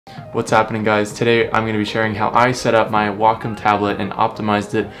What's happening, guys? Today I'm going to be sharing how I set up my Wacom tablet and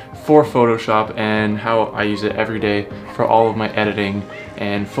optimized it for Photoshop and how I use it every day for all of my editing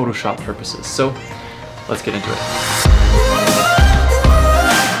and Photoshop purposes. So let's get into it.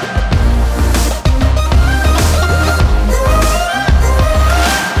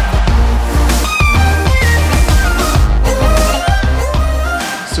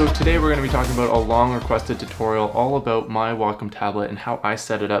 So today we're going to be talking about a long requested tutorial all about my Wacom tablet and how I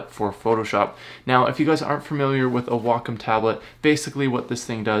set it up for Photoshop. Now, if you guys aren't familiar with a Wacom tablet, basically what this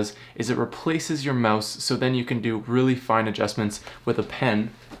thing does is it replaces your mouse, so then you can do really fine adjustments with a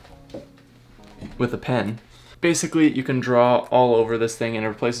pen. Basically, you can draw all over this thing and it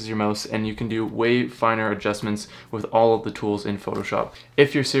replaces your mouse, and you can do way finer adjustments with all of the tools in Photoshop.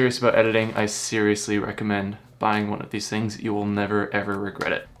 If you're serious about editing, I seriously recommend buying one of these things. You will never ever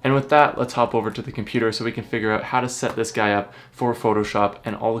regret it. And with that, let's hop over to the computer so we can figure out how to set this guy up for Photoshop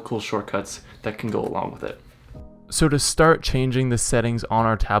and all the cool shortcuts that can go along with it. So to start changing the settings on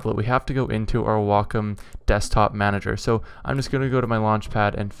our tablet, we have to go into our Wacom Desktop Manager. So I'm just going to go to my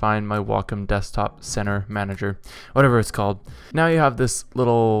Launchpad and find my Wacom Desktop Center Manager, whatever it's called. Now you have this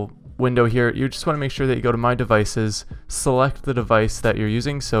little window here. You just want to make sure that you go to My Devices, select the device that you're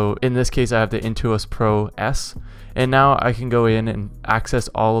using. So in this case, I have the Intuos Pro S. And now I can go in and access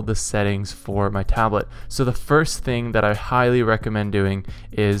all of the settings for my tablet. So the first thing that I highly recommend doing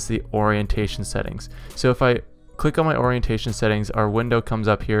is the orientation settings. So if I click on my orientation settings, our window comes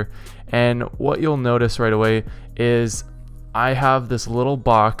up here, and what you'll notice right away is I have this little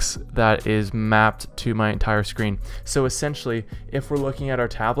box that is mapped to my entire screen. So essentially, if we're looking at our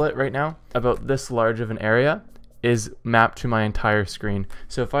tablet right now, about this large of an area is mapped to my entire screen.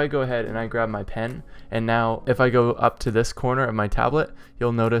 So if I go ahead and I grab my pen, and now if I go up to this corner of my tablet,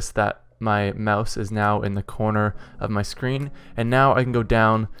 you'll notice that my mouse is now in the corner of my screen, and now I can go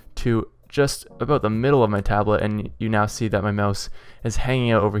down to just about the middle of my tablet, and you now see that my mouse is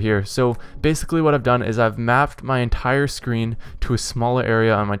hanging out over here. So basically what I've done is I've mapped my entire screen to a smaller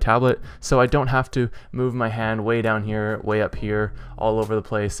area on my tablet, so I don't have to move my hand way down here, way up here, all over the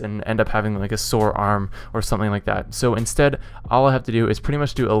place, and end up having like a sore arm or something like that. So instead, all I have to do is pretty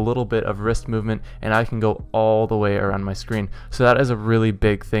much do a little bit of wrist movement, and I can go all the way around my screen. So that is a really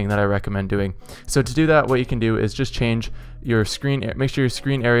big thing that I recommend doing. So to do that, what you can do is just change your screen, make sure your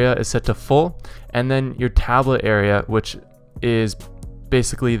screen area is set to full, and then your tablet area, which is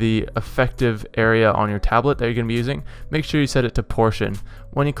basically the effective area on your tablet that you're going to be using, make sure you set it to portion.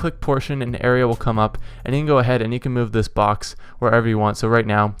 When you click portion, an area will come up, and you can go ahead and you can move this box wherever you want. So right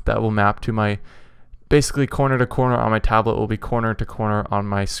now that will map to my basically corner to corner on my tablet will be corner to corner on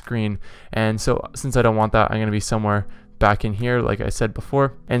my screen. And so since I don't want that, I'm going to be somewhere back in here like I said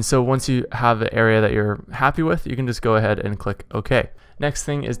before. And so once you have the area that you're happy with, you can just go ahead and click OK. Next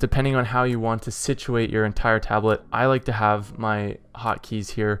thing is, depending on how you want to situate your entire tablet, I like to have my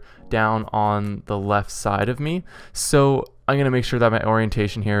hotkeys here down on the left side of me. So I'm going to make sure that my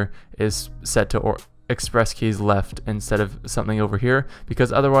orientation here is set to express keys left instead of something over here,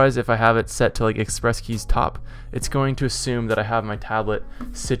 because otherwise if I have it set to like express keys top, it's going to assume that I have my tablet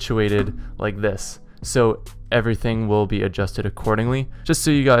situated like this. So everything will be adjusted accordingly. Just so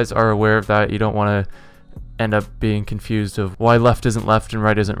you guys are aware of that, you don't want to end up being confused of why left isn't left and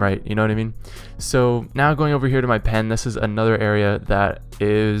right isn't right, you know what I mean? So now going over here to my pen, this is another area that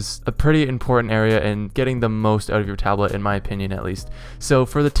is a pretty important area in getting the most out of your tablet, in my opinion at least. So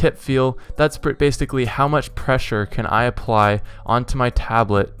for the tip feel, that's basically how much pressure can I apply onto my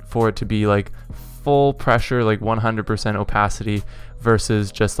tablet for it to be like full pressure, like 100% opacity,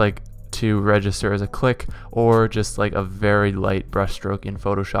 versus just like to register as a click or just like a very light brush stroke in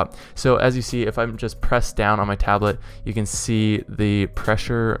Photoshop. So as you see, if I'm just pressed down on my tablet, you can see the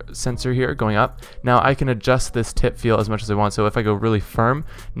pressure sensor here going up. Now I can adjust this tip feel as much as I want. So if I go really firm,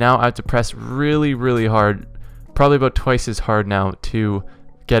 now I have to press really, really hard, probably about twice as hard now to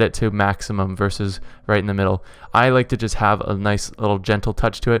get it to maximum versus right in the middle. I like to just have a nice little gentle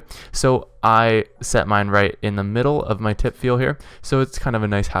touch to it. So I set mine right in the middle of my tip feel here. So it's kind of a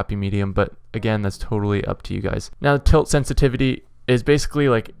nice happy medium, but again, that's totally up to you guys. Now tilt sensitivity is basically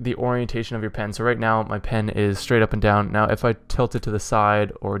like the orientation of your pen. So right now my pen is straight up and down. Now if I tilt it to the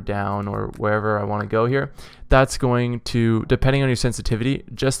side or down or wherever I want to go here, that's going to, depending on your sensitivity,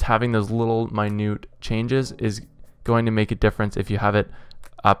 just having those little minute changes is going to make a difference if you have it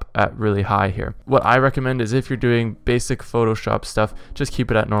up at really high here. What I recommend is if you're doing basic Photoshop stuff, just keep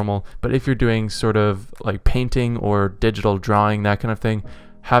it at normal. But if you're doing sort of like painting or digital drawing, that kind of thing,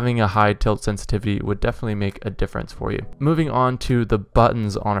 having a high tilt sensitivity would definitely make a difference for you. Moving on to the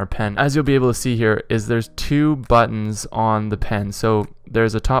buttons on our pen. As you'll be able to see here is there's two buttons on the pen. So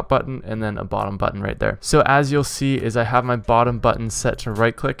there's a top button and then a bottom button right there. So as you'll see is I have my bottom button set to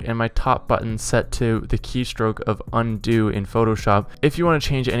right click and my top button set to the keystroke of undo in Photoshop. If you want to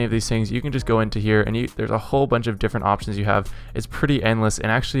change any of these things, you can just go into here and there's a whole bunch of different options you have. It's pretty endless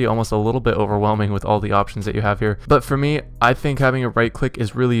and actually almost a little bit overwhelming with all the options that you have here. But for me, I think having a right click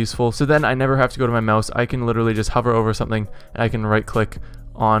is really useful. So then I never have to go to my mouse. I can literally just hover over something and I can right click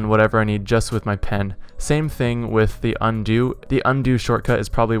on whatever I need just with my pen. Same thing with the undo. The undo shortcut is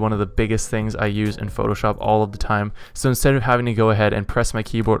probably one of the biggest things I use in Photoshop all of the time. So instead of having to go ahead and press my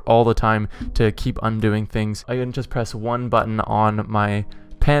keyboard all the time to keep undoing things, I can just press one button on my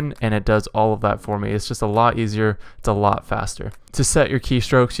pen and it does all of that for me. It's just a lot easier, it's a lot faster. To set your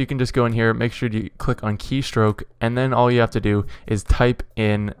keystrokes, you can just go in here, make sure you click on keystroke, and then all you have to do is type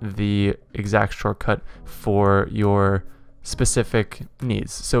in the exact shortcut for your specific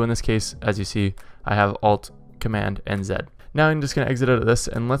needs. So in this case, as you see, I have Alt, Command, and Z. Now I'm just going to exit out of this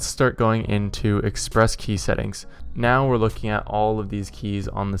and let's start going into Express key settings. Now we're looking at all of these keys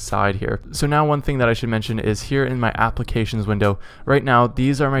on the side here. So now one thing that I should mention is here in my applications window, right now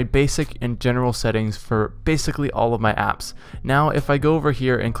these are my basic and general settings for basically all of my apps. Now if I go over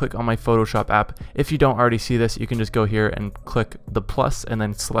here and click on my Photoshop app, if you don't already see this, you can just go here and click the plus and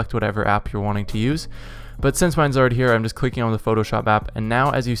then select whatever app you're wanting to use. But since mine's already here, I'm just clicking on the Photoshop app, and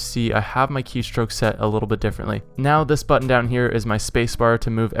now as you see, I have my keystroke set a little bit differently. Now this button down here is my spacebar to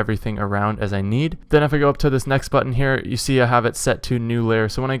move everything around as I need. Then if I go up to this next button here, you see I have it set to new layer.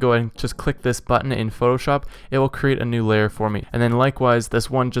 So when I go ahead and just click this button in Photoshop, it will create a new layer for me. And then likewise, this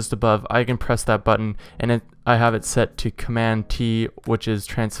one just above, I can press that button and I have it set to Command T, which is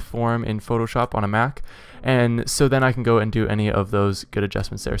transform in Photoshop on a Mac. And so then I can go and do any of those good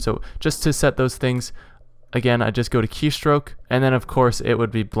adjustments there. So just to set those things, again, I just go to keystroke, and then of course it would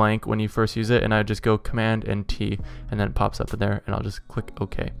be blank when you first use it, and I just go Command and T, and then it pops up in there, and I'll just click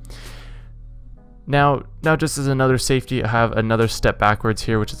OK. Now just as another safety, I have another step backwards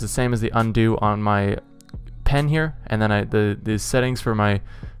here, which is the same as the undo on my pen here, and then the settings for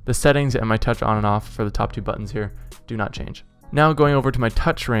the settings and my touch on and off for the top two buttons here do not change. Now going over to my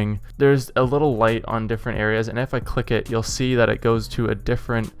touch ring, there's a little light on different areas, and if I click it, you'll see that it goes to a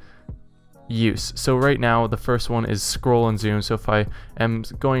different use. So right now the first one is scroll and zoom, so if I am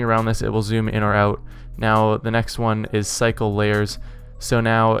going around this, it will zoom in or out. Now the next one is cycle layers, so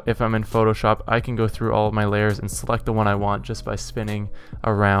now if I'm in Photoshop, I can go through all of my layers and select the one I want just by spinning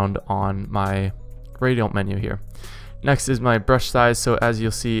around on my radial menu here. Next is my brush size, so as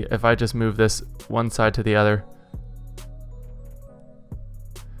you'll see, if I just move this one side to the other,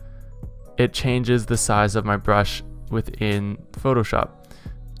 it changes the size of my brush within Photoshop.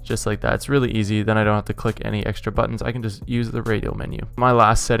 Just like that. It's really easy. Then I don't have to click any extra buttons. I can just use the radial menu. My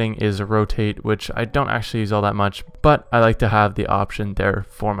last setting is rotate, which I don't actually use all that much, but I like to have the option there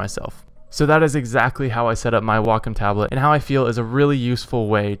for myself. So that is exactly how I set up my Wacom tablet and how I feel is a really useful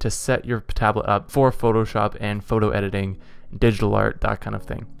way to set your tablet up for Photoshop and photo editing, digital art, that kind of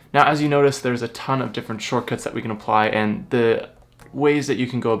thing. Now, as you notice, there's a ton of different shortcuts that we can apply, and the ways that you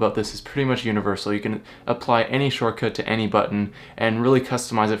can go about this is pretty much universal. You can apply any shortcut to any button and really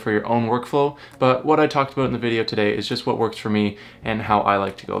customize it for your own workflow, but what I talked about in the video today is just what works for me and how I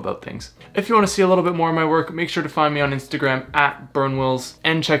like to go about things. If you want to see a little bit more of my work, make sure to find me on Instagram @burnwills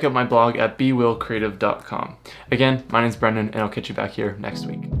and check out my blog at bewillcreative.com. Again, my name's Brendan, and I'll catch you back here next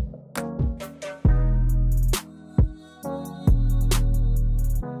week.